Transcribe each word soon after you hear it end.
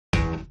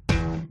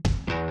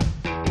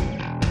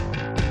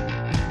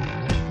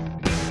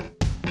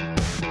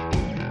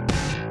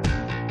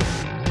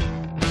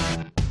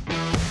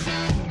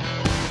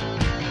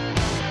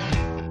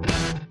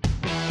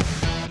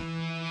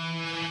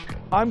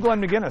I'm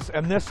Glenn McGinnis,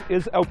 and this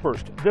is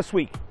Outburst. This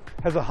week,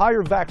 has a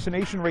higher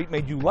vaccination rate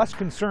made you less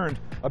concerned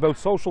about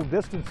social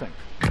distancing?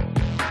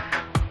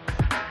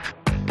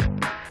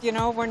 You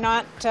know, we're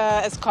not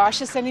as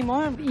cautious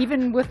anymore.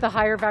 Even with the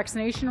higher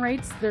vaccination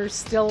rates, there's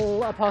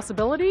still a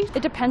possibility.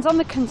 It depends on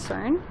the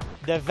concern.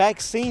 The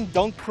vaccine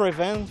don't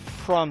prevent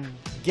from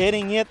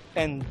getting it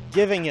and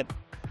giving it.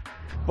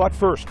 But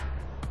first,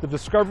 the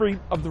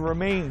discovery of the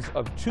remains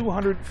of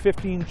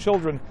 215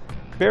 children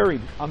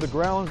buried on the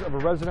grounds of a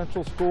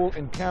residential school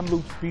in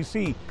Kamloops,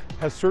 BC,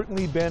 has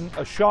certainly been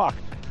a shock,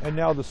 and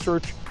now the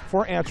search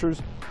for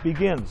answers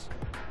begins.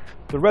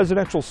 The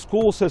residential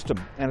school system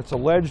and its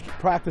alleged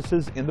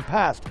practices in the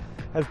past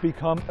has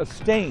become a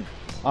stain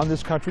on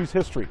this country's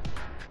history.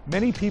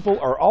 Many people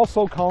are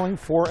also calling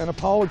for an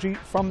apology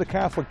from the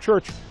Catholic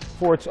Church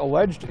for its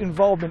alleged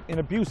involvement in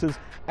abuses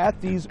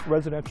at these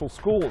residential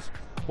schools,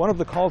 one of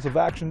the calls of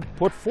action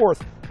put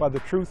forth by the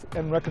Truth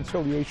and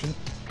Reconciliation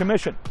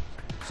Commission.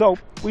 So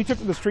we took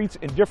to the streets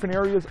in different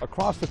areas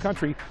across the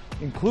country,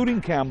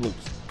 including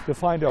Kamloops, to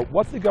find out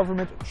what the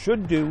government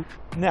should do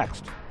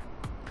next.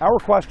 Our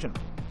question: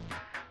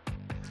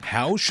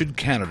 how should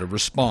Canada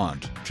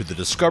respond to the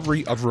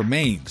discovery of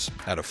remains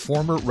at a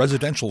former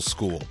residential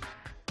school?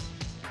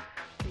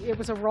 It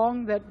was a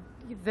wrong that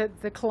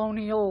the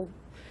colonial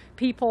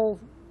people,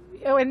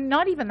 and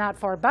not even that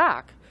far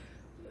back,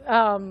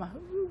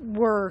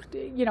 were,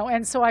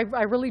 and so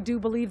I really do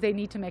believe they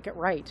need to make it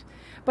right.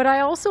 But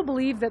I also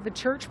believe that the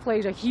church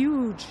played a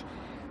huge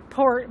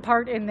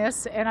part in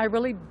this, and I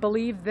really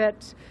believe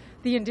that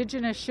the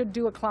Indigenous should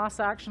do a class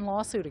action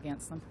lawsuit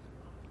against them.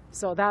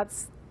 So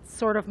that's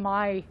sort of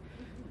my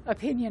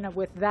opinion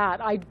with that.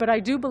 But I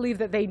do believe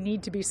that they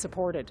need to be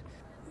supported.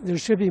 There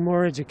should be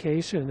more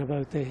education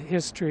about the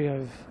history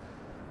of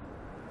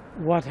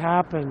what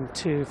happened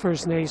to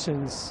First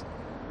Nations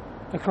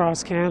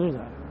across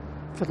Canada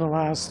for the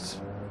last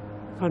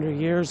 100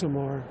 years or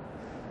more.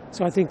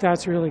 So I think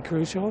that's really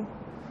crucial.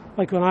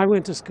 Like when I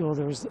went to school,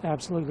 there was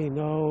absolutely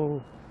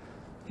no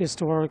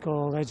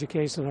historical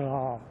education at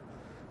all.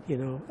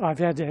 I've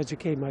had to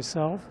educate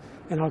myself,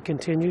 and I'll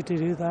continue to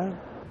do that.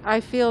 I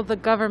feel the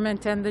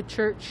government and the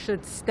church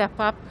should step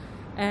up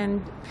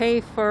and pay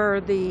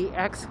for the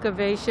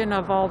excavation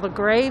of all the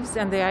graves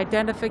and the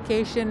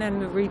identification and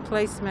the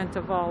replacement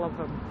of all of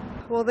them.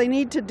 Well, they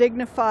need to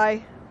dignify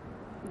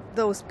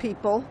those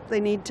people. They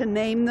need to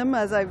name them,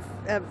 as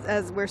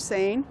we're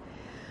saying.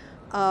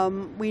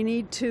 We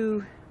need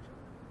to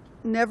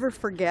never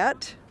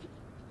forget,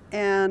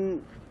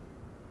 and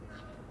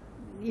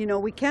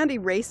we can't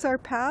erase our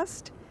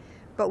past,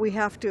 but we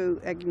have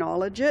to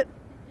acknowledge it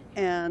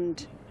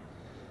and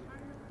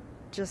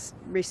just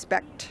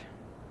respect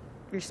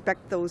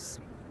those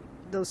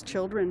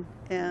children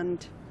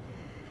and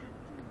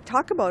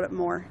talk about it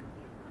more.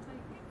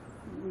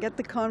 Get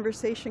the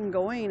conversation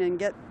going and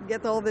get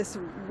all this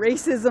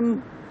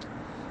racism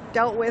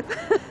dealt with.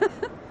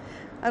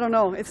 I don't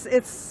know. It's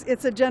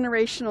a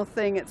generational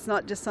thing. It's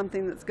not just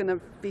something that's going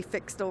to be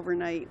fixed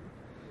overnight.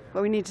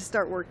 But we need to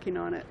start working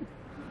on it.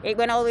 It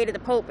went all the way to the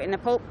Pope, and the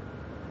Pope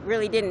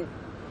really didn't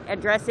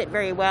address it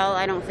very well,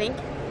 I don't think.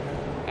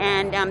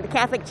 And the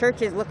Catholic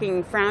Church is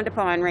looking frowned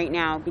upon right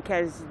now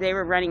because they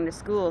were running the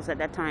schools at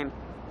that time.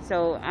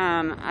 So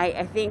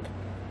I think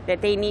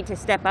that they need to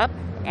step up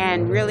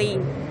and really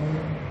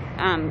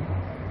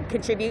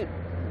contribute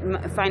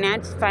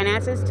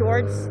finances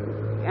towards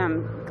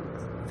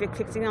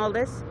fixing all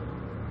this,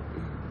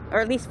 or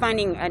at least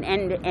finding an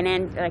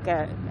end, like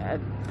a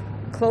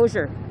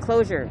closure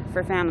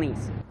for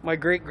families. My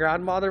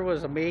great-grandmother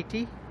was a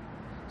Métis,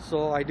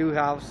 so I do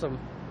have some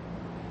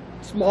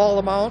small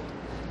amount.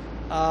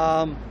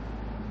 I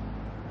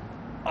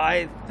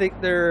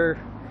think the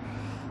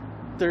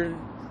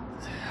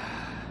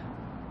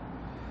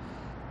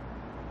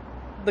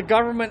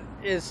government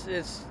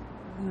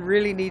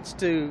really needs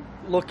to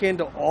look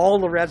into all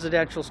the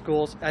residential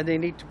schools, and they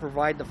need to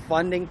provide the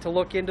funding to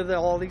look into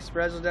all these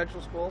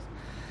residential schools,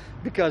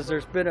 because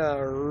there's been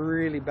a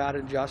really bad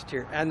injustice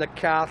here, and the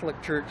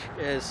Catholic Church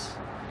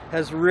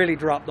has really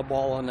dropped the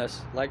ball on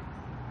this, like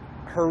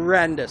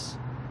horrendous,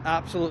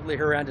 absolutely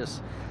horrendous.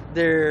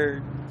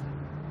 They're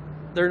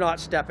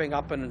not stepping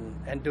up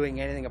and doing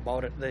anything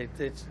about it.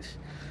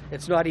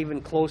 It's not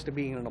even close to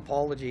being an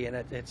apology, and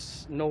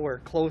it's nowhere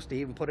close to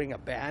even putting a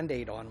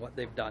Band-Aid on what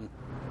they've done.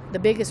 The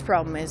biggest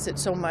problem is that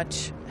so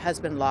much has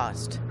been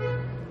lost,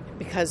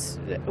 because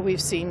we've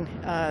seen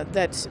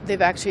that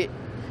they've actually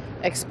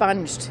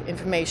expunged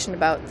information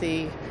about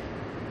the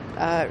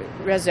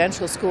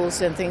residential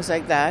schools and things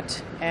like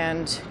that,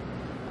 and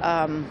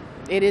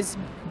it is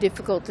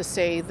difficult to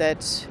say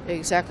that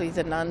exactly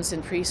the nuns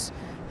and priests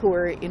who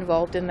were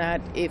involved in that,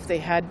 if they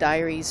had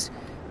diaries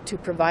to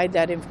provide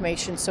that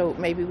information, so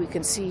maybe we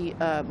can see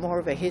more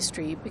of a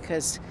history,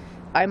 because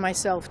I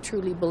myself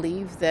truly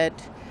believe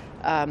that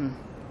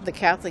the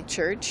Catholic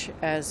Church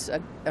as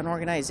an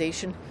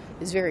organization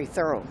is very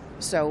thorough.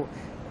 So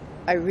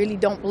I really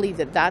don't believe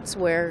that that's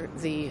where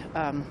the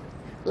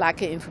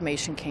lack of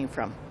information came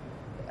from.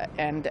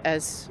 And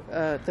as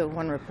the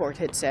one report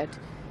had said,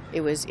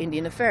 it was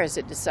Indian Affairs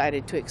that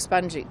decided to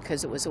expunge it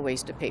because it was a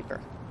waste of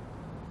paper.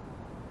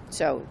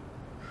 So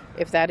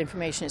if that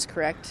information is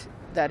correct,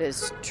 that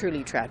is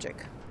truly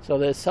tragic. So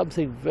there's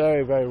something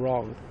very, very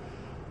wrong.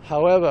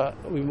 However,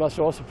 we must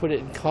also put it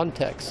in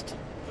context.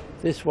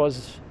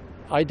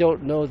 I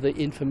don't know the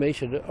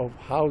information of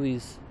how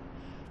these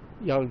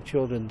young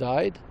children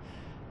died.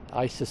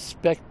 I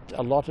suspect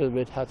a lot of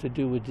it had to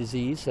do with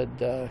disease and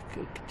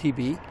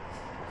TB,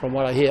 from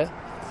what I hear.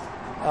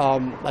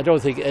 I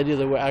don't think any of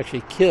them were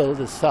actually killed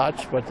as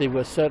such, but they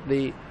were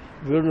certainly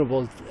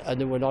vulnerable, and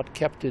they were not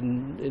kept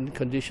in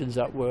conditions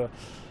that were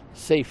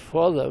safe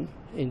for them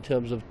in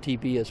terms of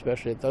TB,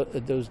 especially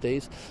at those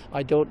days.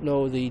 I don't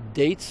know the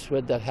dates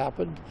when that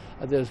happened,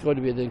 and there's going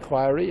to be an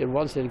inquiry, and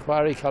once the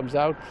inquiry comes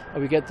out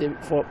and we get the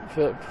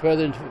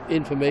further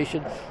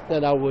information,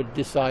 then I would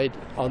decide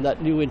on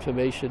that new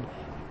information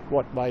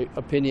what my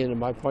opinion and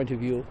my point of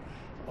view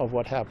of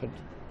what happened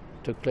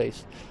took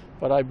place.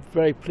 But I'm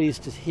very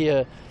pleased to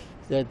hear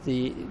that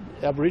the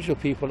Aboriginal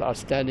people are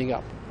standing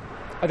up.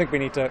 I think we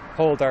need to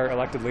hold our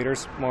elected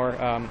leaders more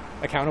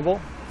accountable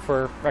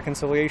for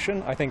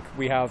reconciliation. I think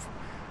we have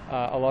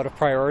a lot of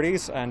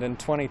priorities, and in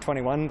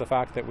 2021 the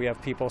fact that we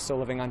have people still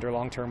living under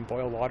long-term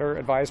boil water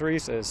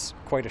advisories is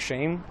quite a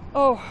shame.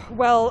 Oh,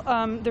 well,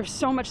 there's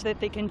so much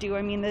that they can do.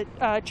 I mean,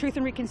 the Truth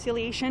and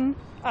Reconciliation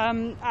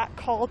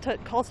calls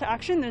to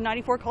action, the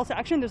 94 calls to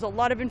action, there's a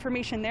lot of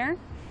information there.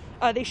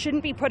 They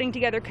shouldn't be putting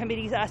together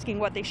committees asking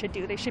what they should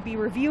do. They should be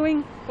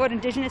reviewing what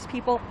Indigenous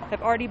people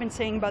have already been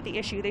saying about the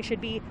issue. They should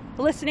be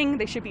listening.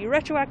 They should be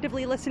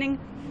retroactively listening.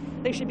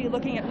 They should be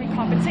looking at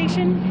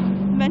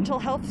recompensation, mental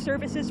health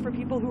services for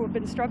people who have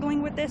been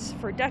struggling with this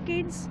for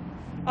decades,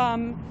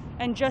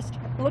 and just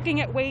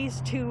looking at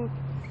ways to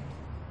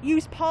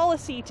use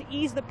policy to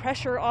ease the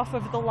pressure off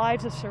of the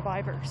lives of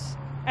survivors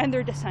and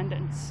their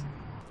descendants.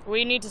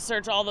 We need to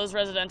search all those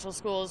residential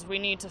schools. We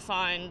need to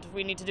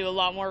do a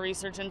lot more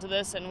research into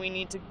this, and we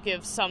need to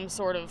give some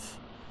sort of,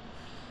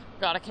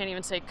 God, I can't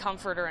even say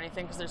comfort or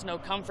anything because there's no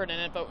comfort in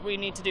it, but we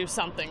need to do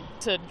something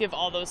to give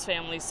all those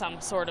families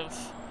some sort of,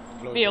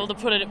 closure. Be able to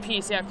put it at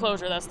peace. Yeah,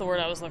 closure, that's the word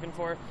I was looking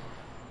for.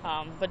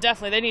 But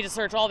definitely they need to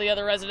search all the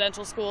other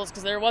residential schools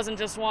because there wasn't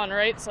just one,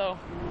 right? So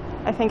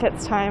I think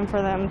it's time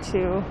for them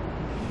to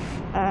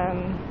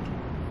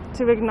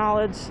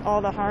acknowledge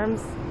all the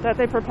harms that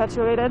they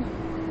perpetuated.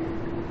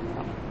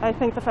 I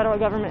think the federal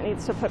government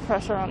needs to put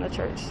pressure on the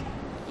church.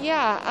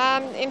 Yeah,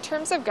 in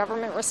terms of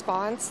government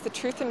response, the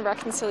Truth and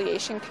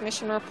Reconciliation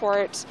Commission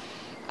report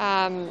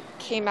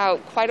came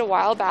out quite a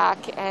while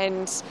back,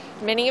 and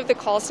many of the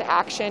calls to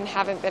action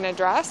haven't been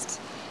addressed.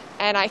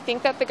 And I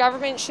think that the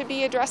government should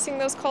be addressing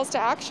those calls to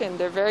action.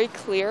 They're very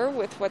clear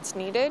with what's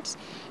needed.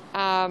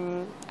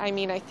 I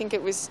mean, I think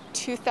it was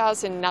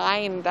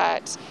 2009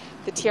 that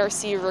the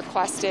TRC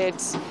requested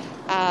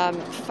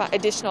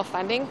additional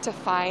funding to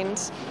find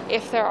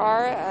if there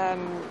are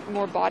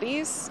more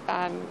bodies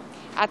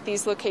at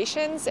these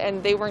locations,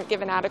 and they weren't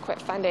given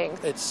adequate funding.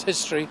 It's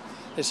history.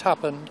 It's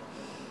happened.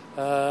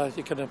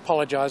 You can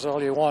apologize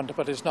all you want,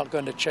 but it's not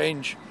going to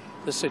change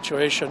the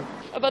situation.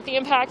 About the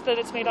impact that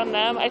it's made on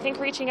them, I think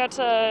reaching out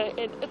to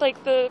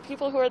the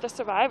people who are the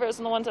survivors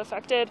and the ones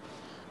affected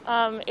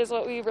is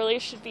what we really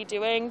should be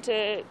doing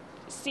to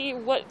see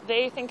what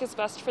they think is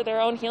best for their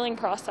own healing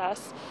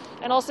process,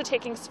 and also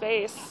taking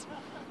space.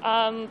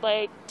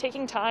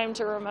 Taking time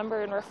to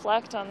remember and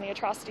reflect on the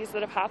atrocities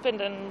that have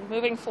happened, and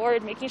moving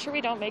forward, making sure we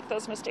don't make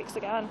those mistakes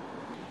again.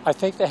 I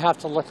think they have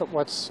to look at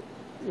what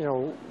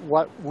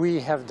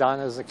we have done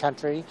as a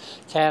country.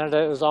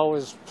 Canada has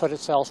always put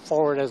itself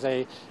forward as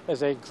a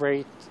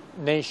great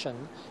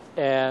nation,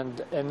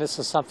 and this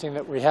is something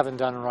that we haven't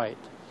done right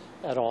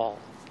at all.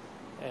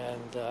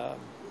 And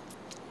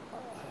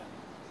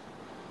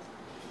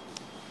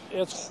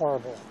it's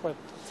horrible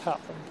what's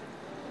happened.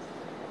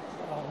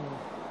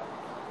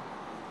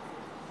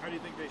 How do you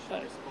think they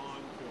should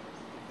respond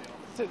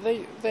to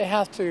it? They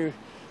have to.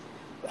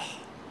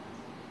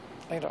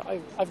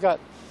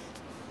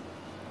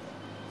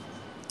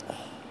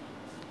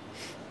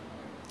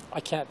 I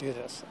can't do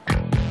this.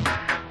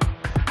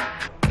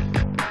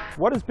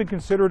 What has been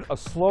considered a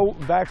slow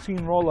vaccine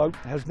rollout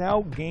has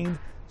now gained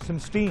some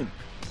steam.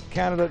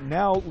 Canada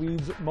now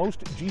leads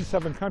most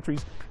G7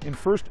 countries in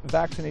first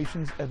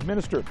vaccinations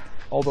administered,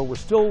 although we're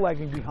still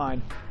lagging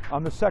behind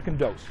on the second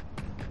dose.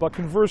 But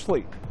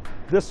conversely,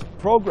 this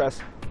progress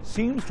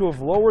seems to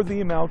have lowered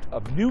the amount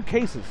of new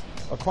cases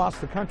across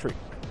the country.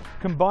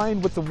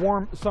 Combined with the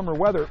warm summer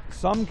weather,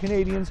 some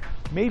Canadians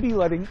may be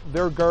letting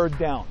their guard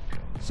down.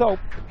 So,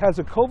 has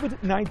a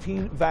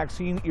COVID-19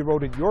 vaccine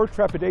eroded your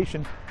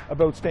trepidation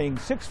about staying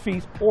 6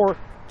 feet or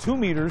 2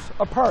 meters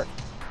apart?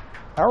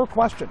 Our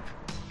question.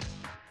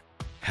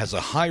 Has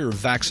a higher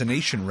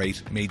vaccination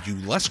rate made you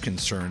less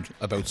concerned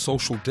about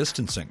social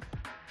distancing?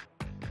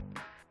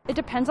 It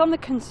depends on the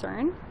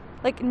concern.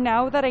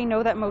 Now that I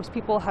know that most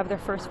people have their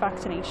first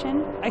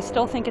vaccination, I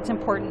still think it's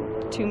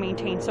important to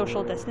maintain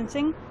social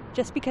distancing,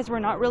 just because we're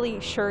not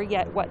really sure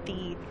yet what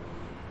the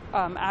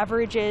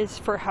averages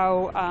for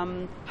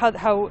how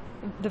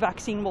the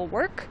vaccine will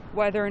work,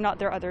 whether or not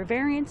there are other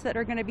variants that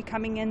are going to be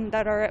coming in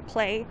that are at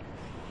play.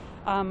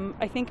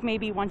 I think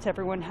maybe once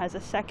everyone has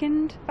a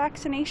second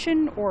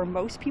vaccination, or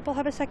most people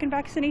have a second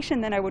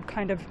vaccination, then I would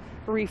kind of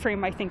reframe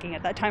my thinking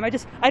at that time.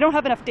 I don't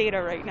have enough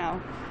data right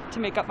now to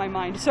make up my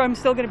mind, so I'm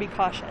still going to be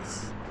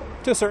cautious.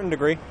 To a certain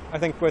degree. I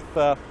think with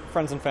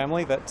friends and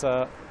family that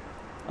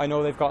I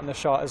know they've gotten the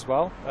shot as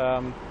well.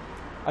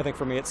 I think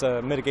for me it's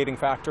a mitigating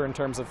factor in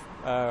terms of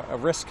a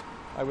risk,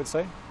 I would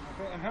say.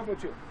 Okay, and how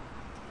about you?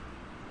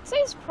 I'd say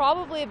it's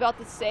probably about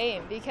the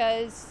same,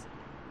 because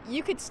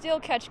you could still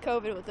catch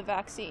COVID with the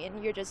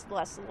vaccine. You're just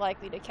less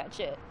likely to catch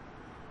it.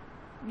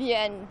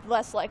 Yeah, and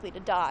less likely to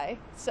die.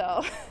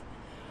 So,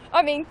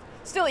 I mean,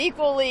 still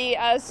equally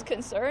as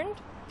concerned,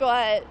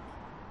 but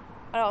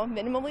I don't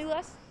know, minimally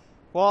less.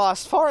 Well,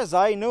 as far as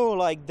I know,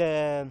 like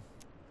the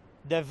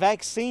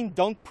vaccine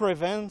don't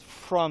prevent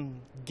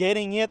from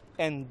getting it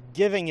and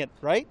giving it,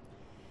 right?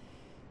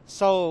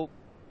 So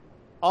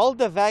all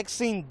the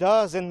vaccine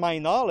does, in my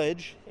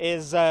knowledge,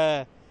 is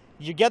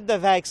you get the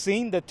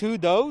vaccine, the 2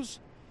 doses,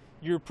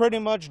 you're pretty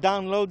much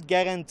download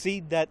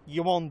guaranteed that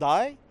you won't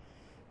die.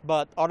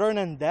 But other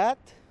than that,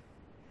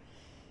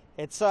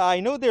 it's I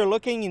know they're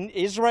looking in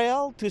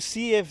Israel to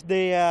see if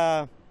they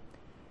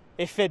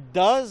if it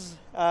does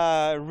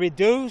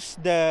reduce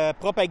the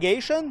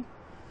propagation,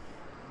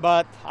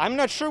 but I'm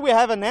not sure we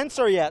have an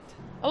answer yet.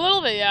 A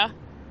little bit, yeah.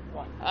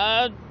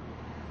 I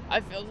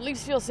at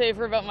least feel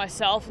safer about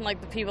myself and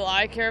like the people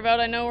I care about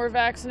I know are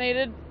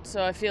vaccinated,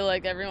 so I feel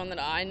like everyone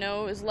that I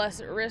know is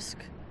less at risk.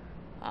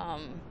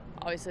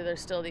 Obviously there's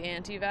still the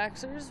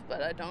anti-vaxxers,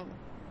 but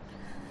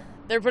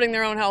they're putting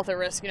their own health at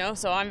risk, you know,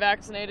 so I'm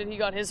vaccinated, he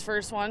got his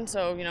first one,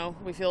 so, you know,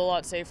 we feel a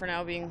lot safer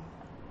now being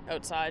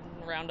outside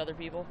and around other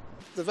people.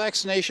 The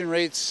vaccination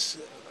rates,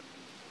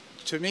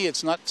 to me,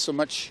 it's not so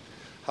much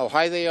how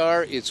high they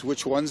are, it's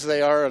which ones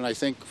they are, and I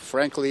think,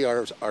 frankly,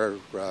 our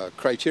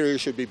criteria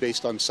should be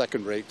based on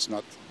second rates,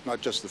 not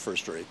just the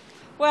first rate.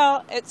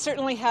 Well, it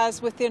certainly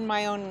has within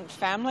my own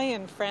family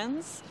and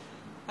friends.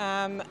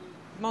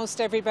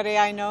 Most everybody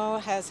I know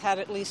has had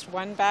at least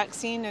one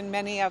vaccine, and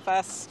many of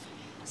us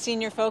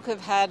senior folk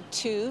have had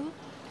 2.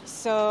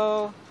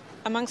 So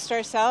amongst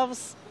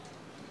ourselves,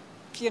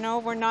 you know,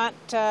 we're not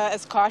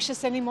as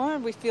cautious anymore.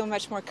 We feel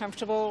much more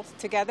comfortable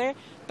together.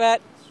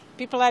 But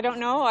people I don't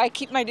know, I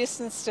keep my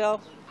distance still.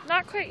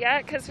 Not quite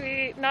yet, because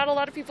not a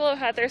lot of people have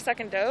had their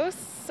second dose,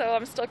 so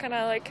I'm still kind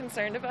of like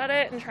concerned about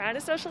it and trying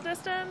to social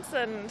distance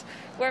and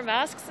wear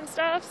masks and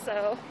stuff,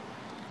 so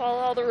follow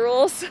all the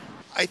rules.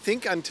 I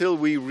think until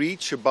we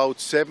reach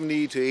about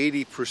 70 to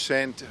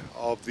 80%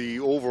 of the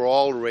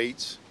overall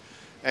rates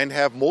and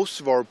have most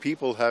of our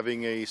people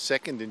having a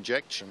second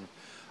injection,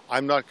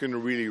 I'm not going to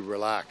really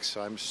relax.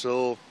 I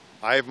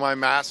have my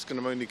mask and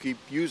I'm going to keep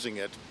using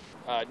it.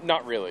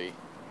 Not really.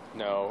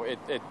 No,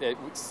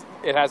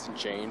 it hasn't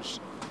changed.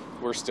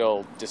 We're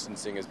still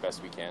distancing as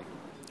best we can.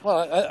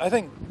 Well, I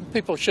think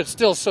people should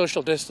still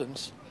social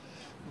distance,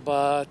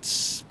 but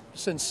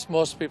since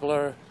most people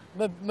are,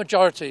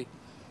 majority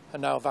are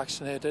now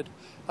vaccinated,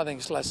 I think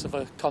it's less of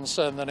a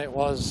concern than it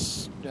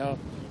was,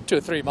 2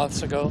 or 3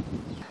 months ago.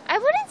 I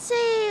wouldn't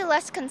say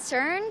less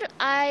concerned.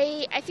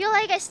 I feel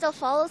like I still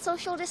follow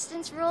social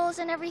distance rules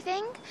and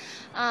everything,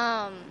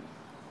 but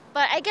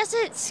I guess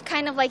it's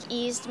kind of like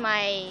eased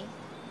my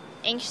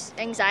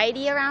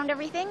anxiety around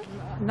everything.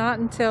 Not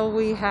until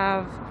we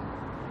have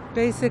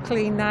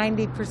basically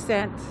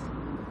 90%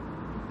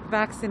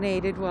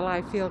 vaccinated will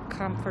I feel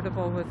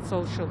comfortable with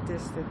social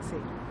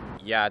distancing.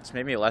 Yeah, it's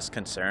made me less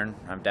concerned.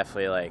 I'm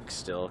definitely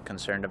still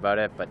concerned about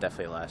it, but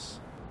definitely less.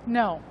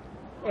 No,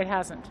 it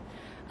hasn't.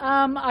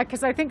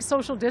 Because I think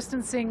social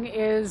distancing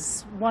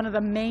is one of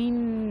the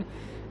main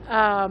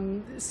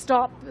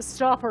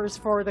stoppers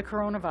for the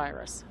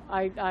coronavirus.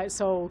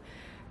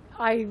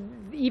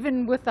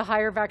 Even with the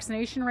higher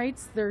vaccination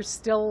rates, there's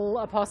still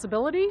a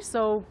possibility.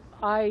 So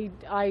I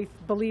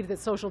believe that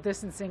social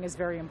distancing is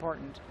very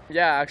important.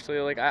 Yeah,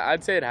 actually,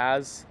 I'd say it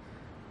has.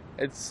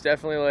 It's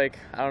definitely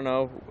I don't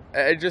know.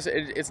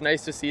 It's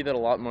nice to see that a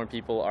lot more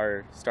people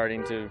are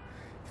starting to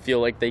feel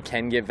like they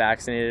can get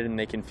vaccinated and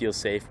they can feel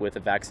safe with a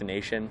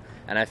vaccination.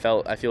 And I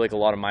feel like a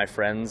lot of my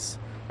friends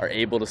are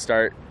able to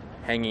start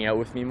hanging out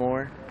with me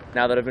more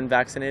now that I've been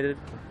vaccinated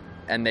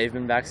and they've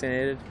been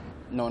vaccinated.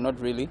 No, not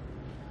really.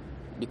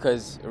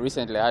 Because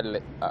recently I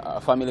had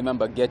a family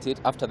member get it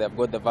after they've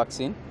got the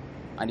vaccine,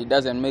 and it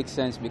doesn't make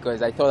sense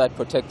because I thought that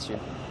protects you.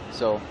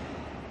 So,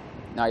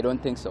 no, I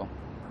don't think so.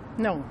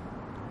 No.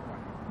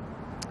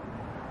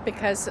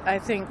 Because I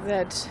think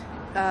that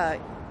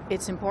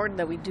it's important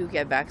that we do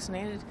get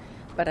vaccinated,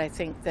 but I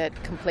think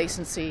that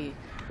complacency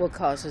will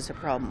cause us a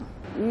problem.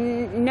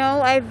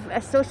 No,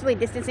 I've socially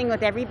distancing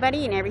with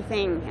everybody and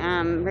everything,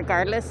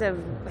 regardless of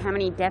how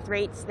many death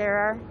rates there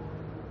are.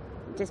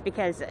 Just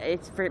because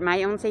it's for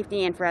my own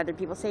safety and for other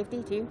people's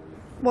safety too.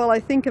 Well,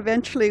 I think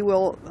eventually a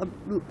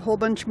whole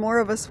bunch more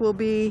of us will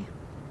be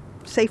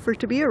safer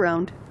to be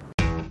around.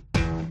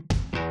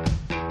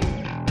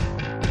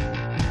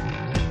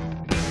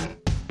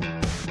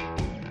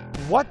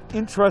 What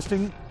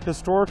interesting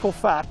historical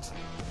fact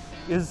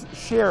is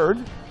shared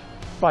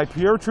by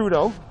Pierre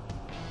Trudeau,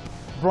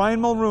 Brian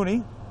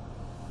Mulroney,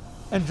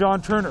 and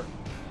John Turner?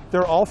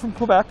 They're all from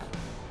Quebec.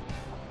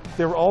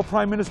 They were all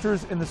prime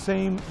ministers in the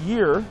same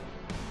year,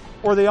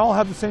 or they all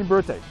have the same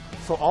birthday.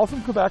 So all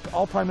from Quebec,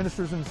 all prime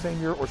ministers in the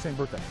same year or same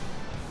birthday.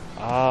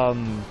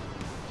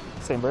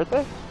 Same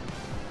birthday?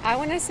 I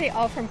want to say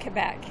all from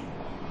Quebec.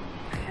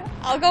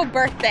 I'll go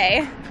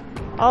birthday.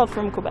 All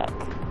from Quebec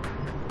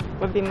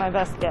would be my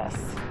best guess.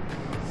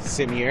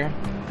 Same year?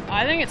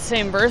 I think it's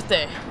same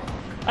birthday.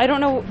 I don't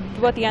know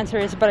what the answer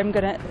is, but I'm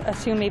going to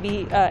assume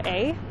maybe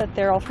A, that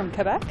they're all from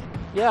Quebec.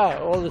 Yeah,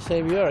 all the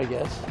same year, I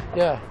guess.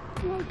 Yeah.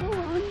 Well, go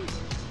on.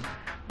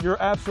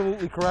 You're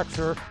absolutely correct,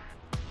 sir.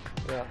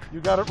 Yeah. You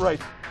got it right.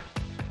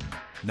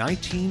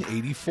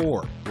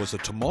 1984 was a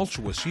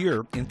tumultuous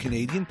year in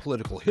Canadian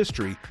political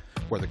history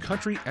where the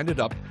country ended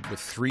up with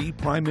 3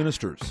 prime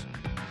ministers.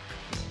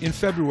 In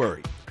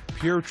February,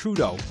 Pierre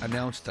Trudeau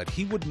announced that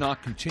he would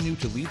not continue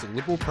to lead the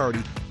Liberal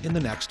Party in the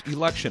next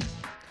election.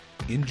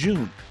 In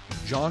June,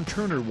 John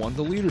Turner won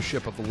the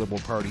leadership of the Liberal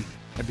Party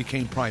and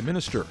became prime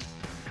minister.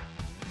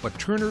 But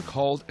Turner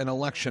called an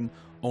election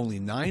only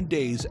 9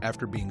 days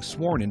after being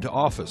sworn into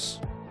office.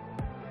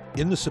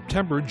 In the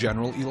September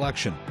general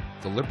election,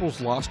 the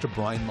Liberals lost to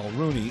Brian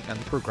Mulroney and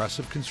the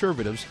Progressive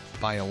Conservatives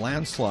by a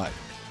landslide.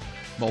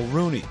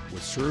 Mulroney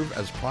would serve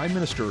as Prime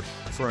Minister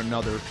for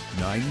another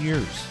 9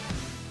 years.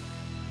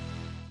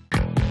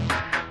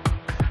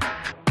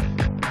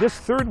 This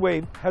third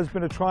wave has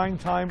been a trying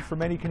time for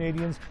many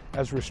Canadians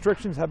as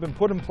restrictions have been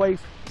put in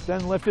place,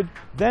 then lifted,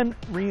 then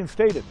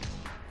reinstated.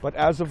 But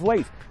as of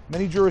late,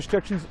 many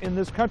jurisdictions in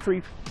this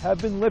country have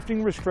been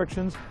lifting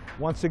restrictions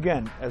once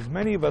again, as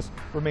many of us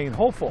remain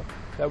hopeful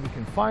that we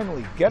can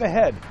finally get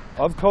ahead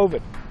of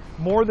COVID.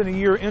 More than a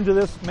year into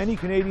this, many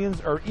Canadians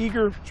are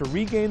eager to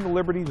regain the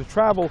liberty to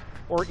travel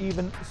or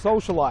even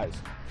socialize.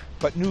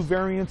 But new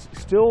variants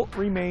still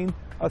remain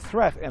a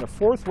threat, and a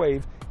fourth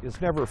wave is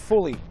never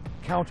fully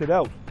counted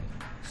out.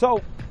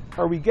 So,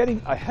 are we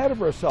getting ahead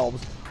of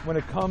ourselves when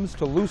it comes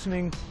to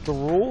loosening the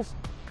rules?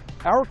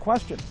 Our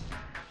question.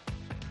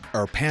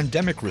 Are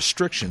pandemic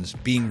restrictions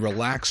being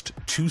relaxed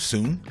too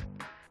soon?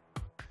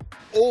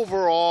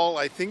 Overall,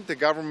 I think the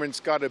government's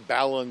got to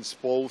balance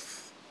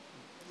both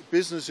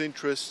business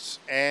interests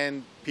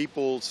and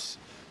people's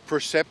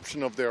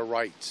perception of their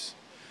rights.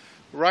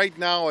 Right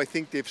now, I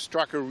think they've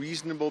struck a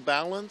reasonable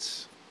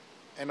balance,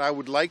 and I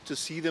would like to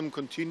see them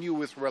continue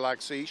with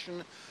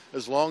relaxation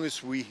as long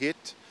as we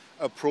hit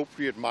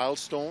appropriate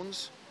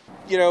milestones.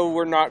 You know,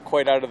 we're not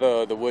quite out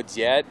of the woods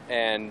yet,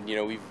 and you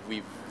know,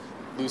 we've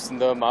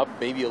loosened them up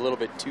maybe a little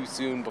bit too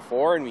soon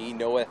before, and we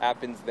know what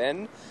happens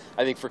then.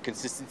 I think for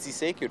consistency's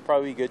sake, it would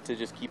probably be good to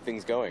just keep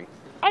things going.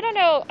 I don't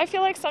know. I feel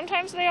like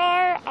sometimes they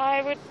are.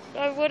 I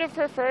would have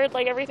preferred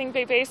like everything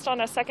be based on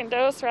a second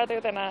dose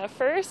rather than a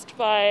first,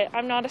 but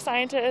I'm not a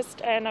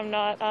scientist and I'm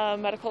not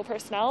medical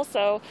personnel,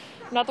 so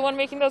I'm not the one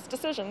making those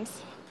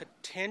decisions.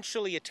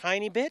 Potentially a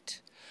tiny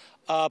bit,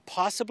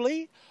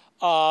 possibly,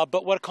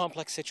 but what a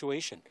complex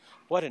situation.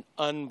 What an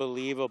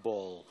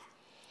unbelievable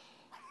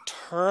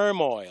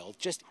turmoil.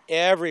 Just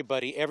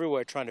everybody,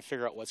 everywhere trying to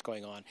figure out what's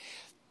going on.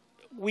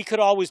 We could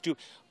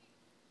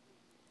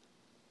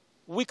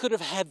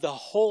have had the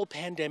whole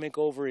pandemic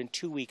over in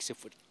 2 weeks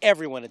if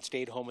everyone had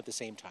stayed home at the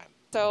same time.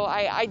 So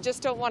I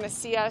just don't want to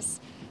see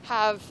us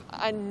have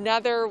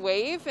another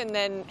wave and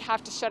then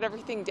have to shut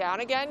everything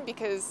down again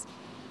because,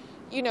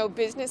 you know,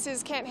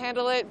 businesses can't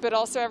handle it, but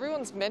also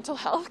everyone's mental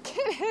health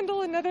can't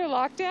handle another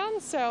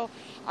lockdown. So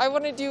I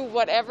want to do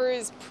whatever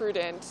is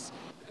prudent.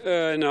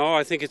 No,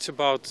 I think it's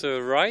about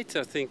right.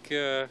 I think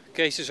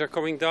cases are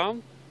coming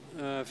down,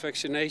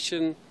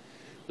 vaccination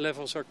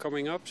levels are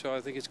coming up, so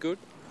I think it's good.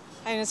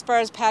 And as far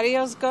as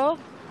patios go,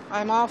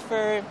 I'm all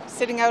for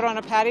sitting out on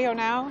a patio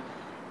now,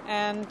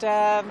 and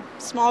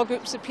small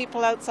groups of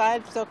people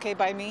outside is okay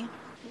by me.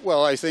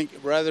 Well, I think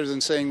rather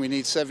than saying we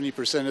need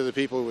 70% of the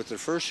people with their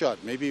first shot,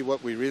 maybe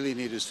what we really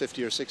need is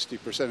 50 or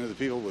 60% of the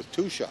people with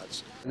 2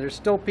 shots. And there's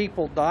still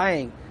people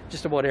dying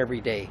just about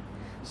every day.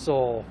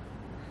 So,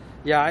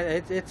 yeah,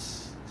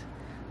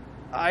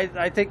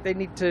 I think they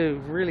need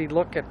to really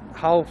look at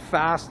how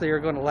fast they are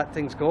going to let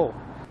things go.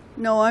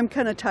 No, I'm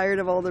kind of tired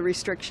of all the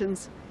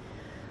restrictions.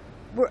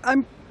 But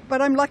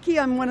I'm lucky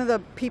I'm one of the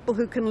people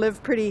who can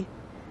live pretty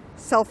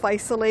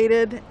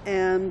self-isolated,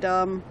 and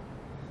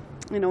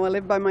you know, I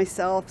live by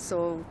myself,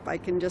 so I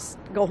can just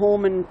go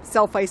home and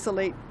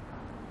self-isolate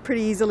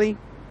pretty easily.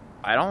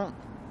 I don't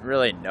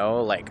really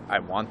know, like, I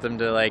want them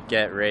to like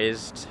get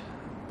raised,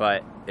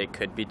 but it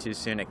could be too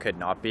soon, it could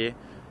not be.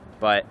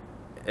 But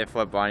if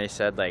what Bonnie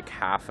said, like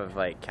half of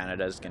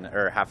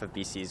half of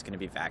BC is gonna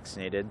be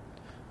vaccinated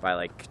by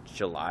like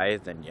July,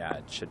 then yeah,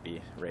 it should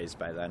be raised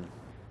by then.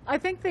 I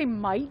think they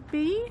might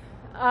be.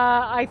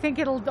 I think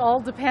it'll all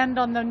depend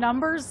on the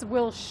numbers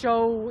will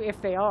show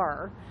if they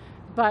are.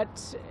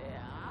 But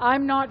I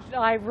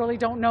really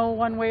don't know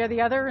one way or the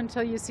other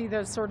until you see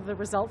the sort of the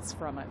results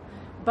from it.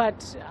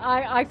 But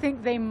I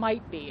think they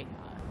might be.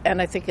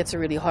 And I think it's a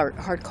really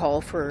hard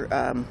call for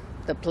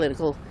the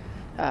political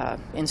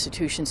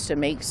institutions to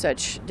make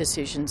such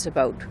decisions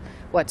about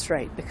what's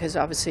right, because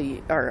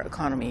obviously our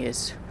economy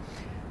is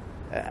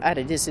at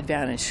a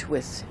disadvantage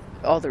with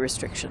all the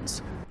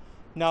restrictions.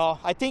 No,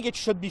 I think it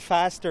should be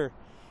faster,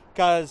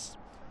 because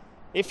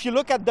if you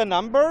look at the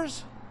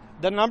numbers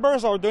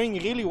are doing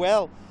really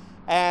well.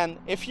 And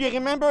if you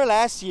remember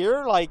last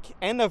year, like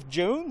end of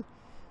June,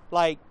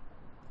 like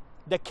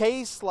the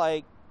case,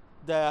 like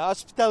the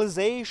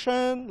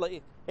hospitalization,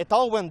 like it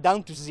all went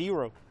down to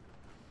 0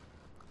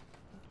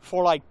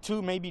 for like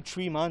 2, maybe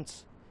 3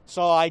 months.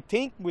 So I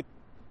think we're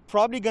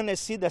probably gonna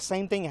see the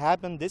same thing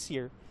happen this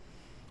year.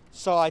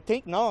 So I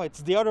think, no,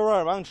 it's the other way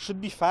around. It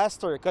should be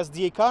faster, because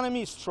the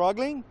economy is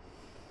struggling.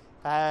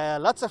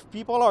 Lots of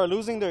people are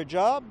losing their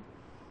job.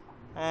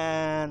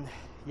 And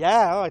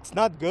yeah, it's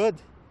not good.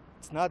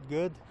 It's not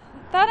good.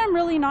 That I'm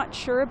really not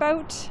sure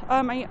about.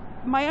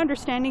 My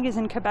understanding is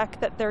in Quebec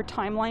that their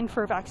timeline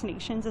for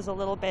vaccinations is a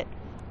little bit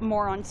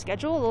more on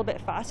schedule, a little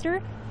bit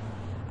faster.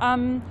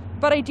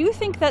 But I do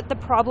think that the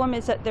problem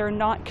is that they're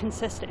not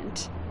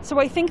consistent. So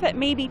I think that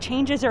maybe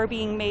changes are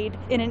being made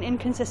in an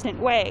inconsistent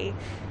way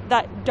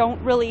that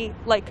don't really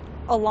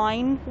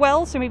align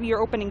well. So maybe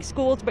you're opening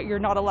schools, but you're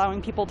not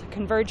allowing people to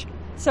converge.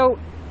 So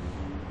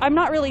I'm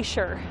not really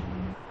sure.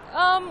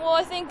 Well,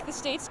 I think the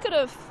States could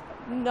have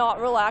not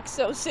relaxed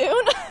so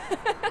soon.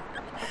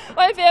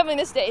 My family in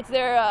the States,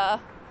 they're,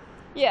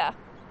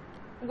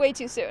 way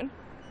too soon.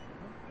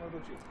 What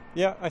about you?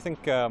 Yeah, I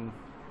think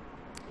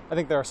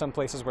there are some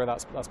places where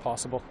that's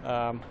possible.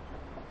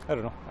 I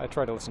don't know. I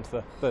try to listen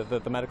to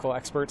the medical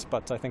experts,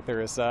 but I think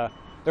there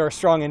are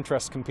strong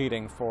interests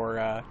competing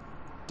for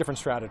different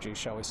strategies,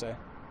 shall we say.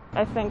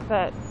 I think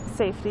that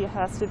safety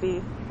has to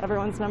be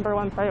everyone's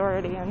 #1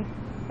 priority, and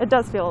it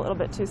does feel a little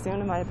bit too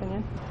soon, in my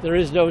opinion. There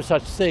is no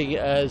such thing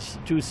as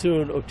too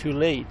soon or too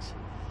late,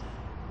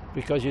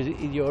 because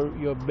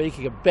you're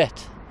making a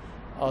bet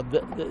on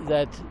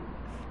that,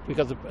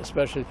 because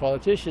especially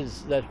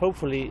politicians, that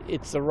hopefully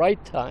it's the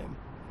right time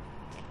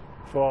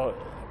for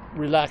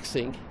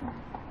relaxing,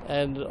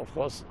 and of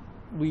course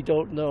we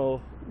don't know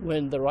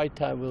when the right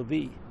time will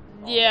be.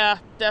 Yeah,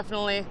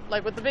 definitely.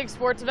 Like with the big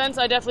sports events,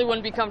 I definitely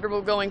wouldn't be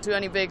comfortable going to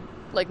any big,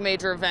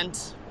 major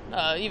event.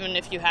 Even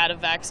if you had a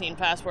vaccine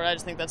passport, I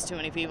just think that's too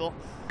many people.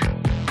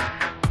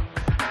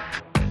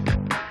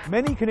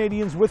 Many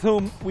Canadians with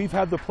whom we've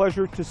had the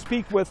pleasure to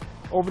speak with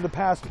over the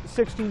past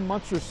 16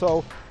 months or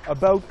so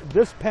about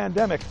this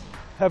pandemic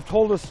have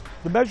told us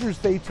the measures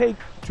they take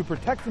to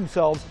protect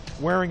themselves,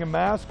 wearing a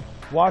mask,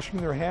 washing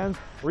their hands,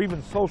 or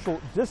even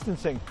social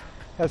distancing,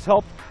 has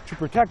helped to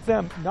protect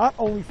them not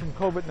only from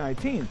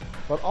COVID-19,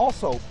 but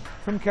also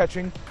from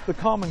catching the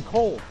common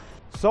cold.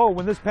 So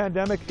when this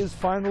pandemic is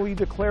finally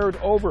declared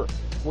over,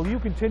 will you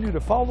continue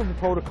to follow the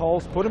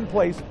protocols put in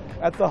place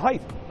at the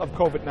height of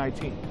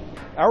COVID-19?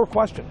 Our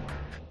question.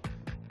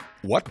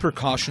 What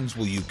precautions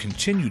will you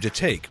continue to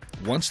take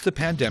once the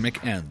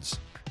pandemic ends?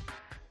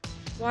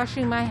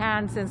 Washing my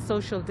hands and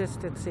social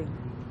distancing.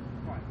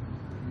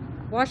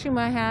 Washing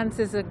my hands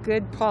is a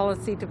good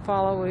policy to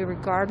follow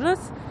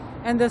regardless,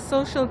 and the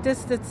social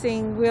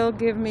distancing will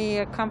give me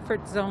a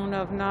comfort zone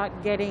of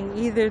not getting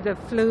either the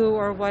flu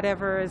or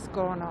whatever is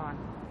going on.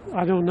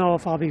 I don't know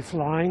if I'll be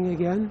flying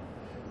again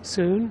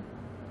soon,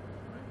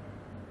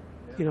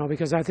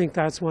 because I think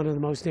that's one of the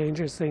most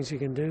dangerous things you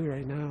can do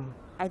right now.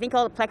 I think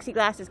all the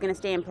plexiglass is going to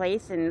stay in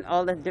place, and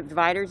all the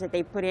dividers that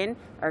they put in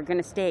are going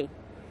to stay.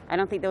 I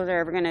don't think those are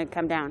ever going to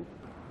come down.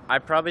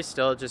 I'd probably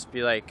still just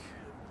be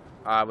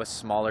with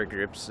smaller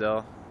groups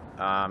still,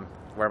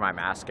 wear my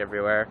mask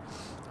everywhere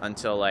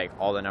until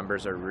all the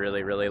numbers are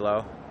really, really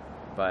low.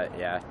 But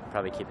yeah,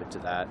 probably keep it to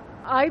that.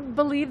 I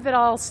believe that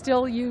I'll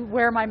still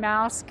wear my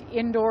mask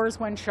indoors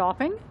when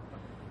shopping.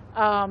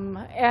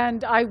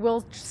 And I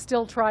will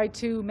still try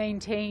to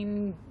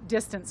maintain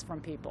distance from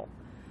people,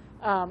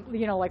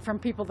 from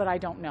people that I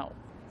don't know.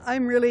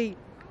 I'm really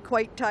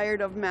quite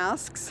tired of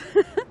masks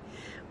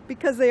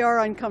because they are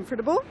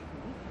uncomfortable.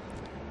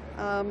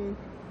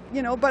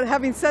 But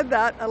having said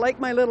that, I like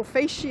my little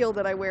face shield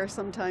that I wear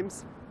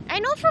sometimes. I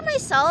know for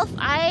myself,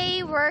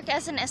 I work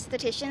as an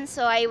esthetician,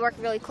 so I work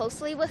really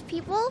closely with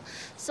people.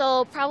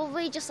 So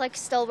probably just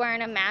still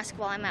wearing a mask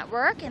while I'm at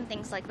work and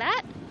things like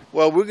that.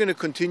 Well, we're going to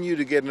continue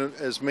to get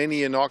as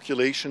many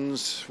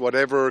inoculations,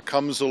 whatever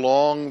comes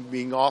along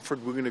being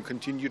offered, we're going to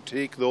continue to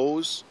take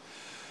those.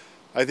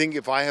 I think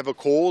if I have a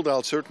cold,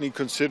 I'll certainly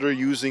consider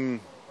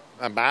using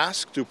a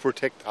mask to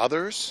protect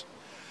others.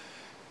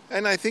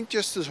 And I think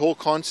just this whole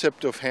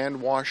concept of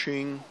hand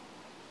washing,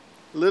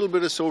 a little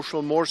bit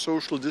of more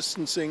social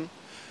distancing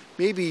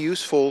may be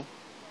useful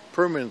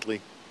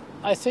permanently.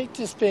 I think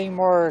just being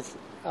more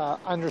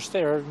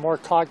more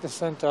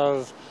cognizant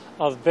of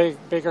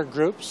bigger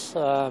groups,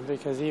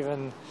 because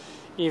even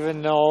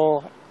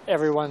though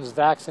everyone's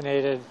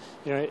vaccinated,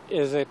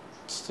 is it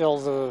still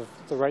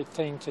the right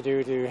thing to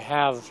do to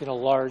have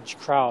large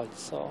crowds?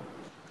 So,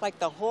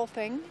 the whole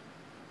thing,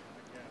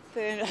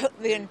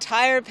 the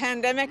entire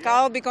pandemic,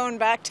 I'll be going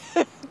back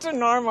to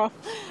normal.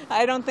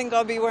 I don't think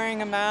I'll be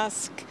wearing a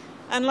mask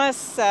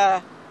unless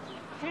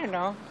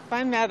If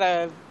I'm at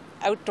a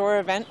outdoor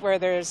event where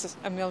there's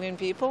 1 million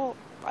people,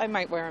 I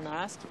might wear a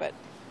mask, but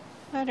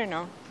I don't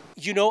know.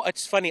 You know,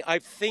 it's funny. I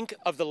think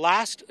of the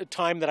last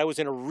time that I was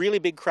in a really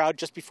big crowd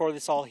just before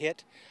this all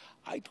hit.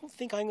 I don't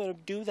think I'm going to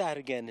do that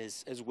again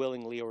as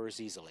willingly or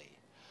as easily.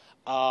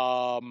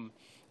 And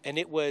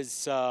it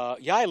was,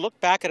 I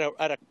looked back at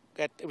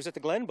it was at the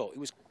Glenbow. It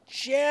was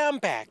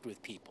jam-packed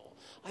with people.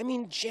 I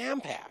mean,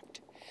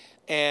 jam-packed.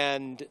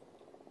 And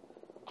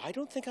I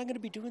don't think I'm going to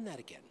be doing that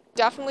again.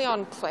 Definitely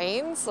on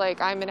planes.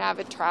 Like, I'm an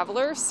avid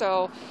traveler,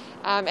 so,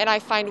 and I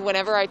find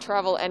whenever I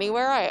travel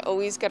anywhere, I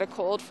always get a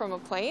cold from a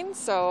plane.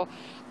 So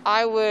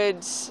I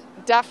would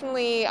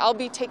definitely, I'll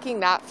be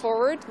taking that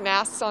forward,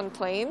 masks on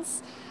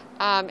planes.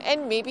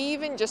 And maybe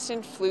even just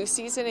in flu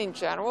season in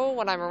general,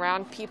 when I'm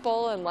around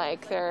people and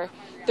like their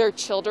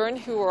children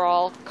who are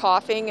all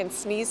coughing and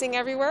sneezing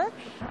everywhere.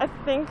 I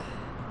think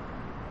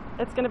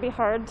it's going to be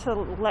hard to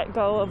let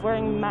go of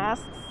wearing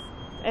masks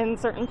in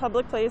certain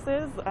public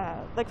places,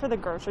 like for the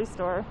grocery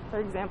store, for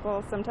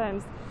example.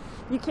 Sometimes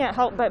you can't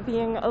help but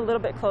being a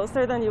little bit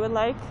closer than you would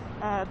like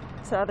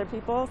to other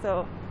people.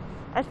 So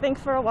I think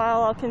for a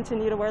while I'll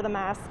continue to wear the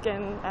mask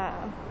in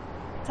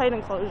tight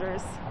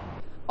enclosures.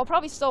 I'll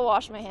probably still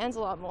wash my hands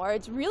a lot more.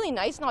 It's really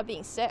nice not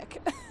being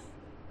sick.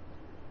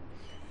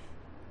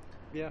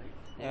 Yeah.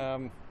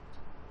 I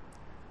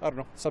don't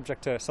know.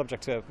 Subject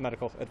to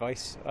medical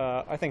advice.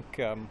 I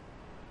think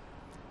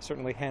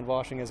certainly hand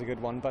washing is a good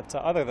one. But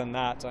other than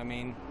that, I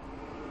mean,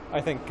 I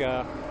think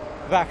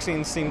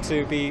vaccines seem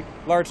to be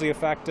largely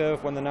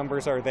effective when the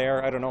numbers are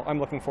there. I don't know. I'm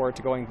looking forward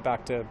to going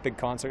back to big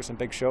concerts and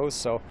big shows,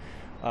 so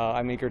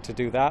I'm eager to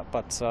do that.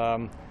 But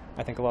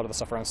I think a lot of the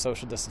stuff around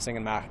social distancing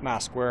and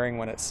mask wearing,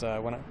 when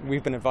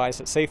we've been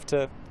advised it's safe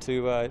to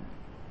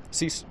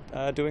cease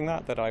doing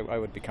that I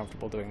would be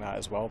comfortable doing that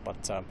as well.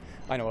 But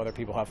I know other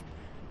people have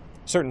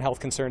certain health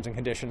concerns and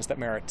conditions that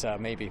merit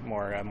maybe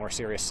more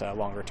serious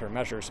longer-term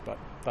measures. But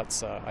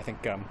that's I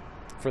think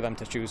for them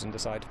to choose and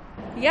decide.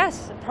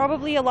 Yes,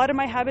 probably a lot of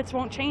my habits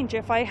won't change.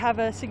 If I have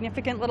a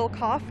significant little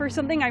cough or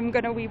something, I'm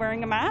going to be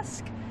wearing a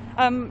mask.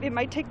 It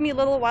might take me a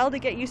little while to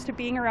get used to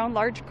being around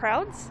large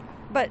crowds.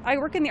 But I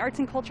work in the arts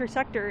and culture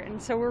sector,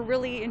 and so we're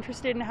really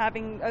interested in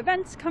having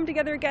events come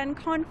together again,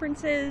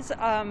 conferences,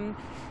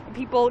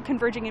 people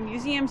converging in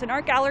museums and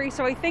art galleries.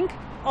 So I think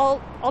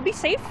I'll be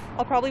safe.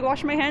 I'll probably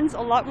wash my hands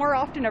a lot more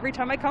often every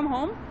time I come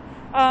home.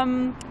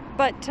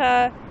 But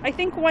I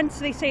think once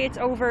they say it's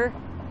over,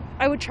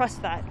 I would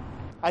trust that.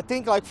 I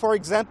think, like, for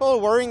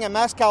example, wearing a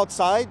mask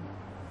outside,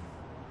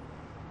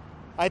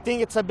 I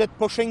think it's a bit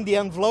pushing the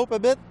envelope a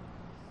bit.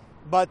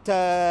 But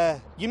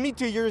you need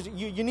to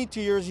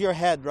use your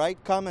head,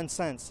 right? Common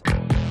sense.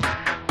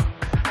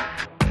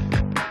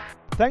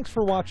 Thanks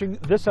for watching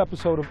this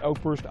episode of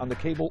Outburst on the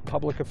Cable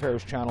Public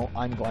Affairs channel.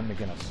 I'm Glenn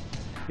McGuinness.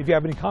 If you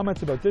have any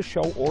comments about this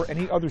show or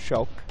any other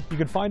show, you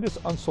can find us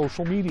on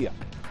social media.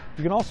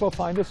 You can also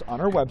find us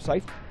on our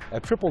website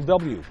at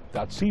www.cpac.ca.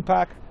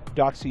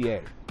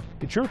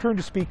 It's your turn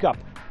to speak up,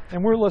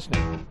 and we're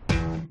listening.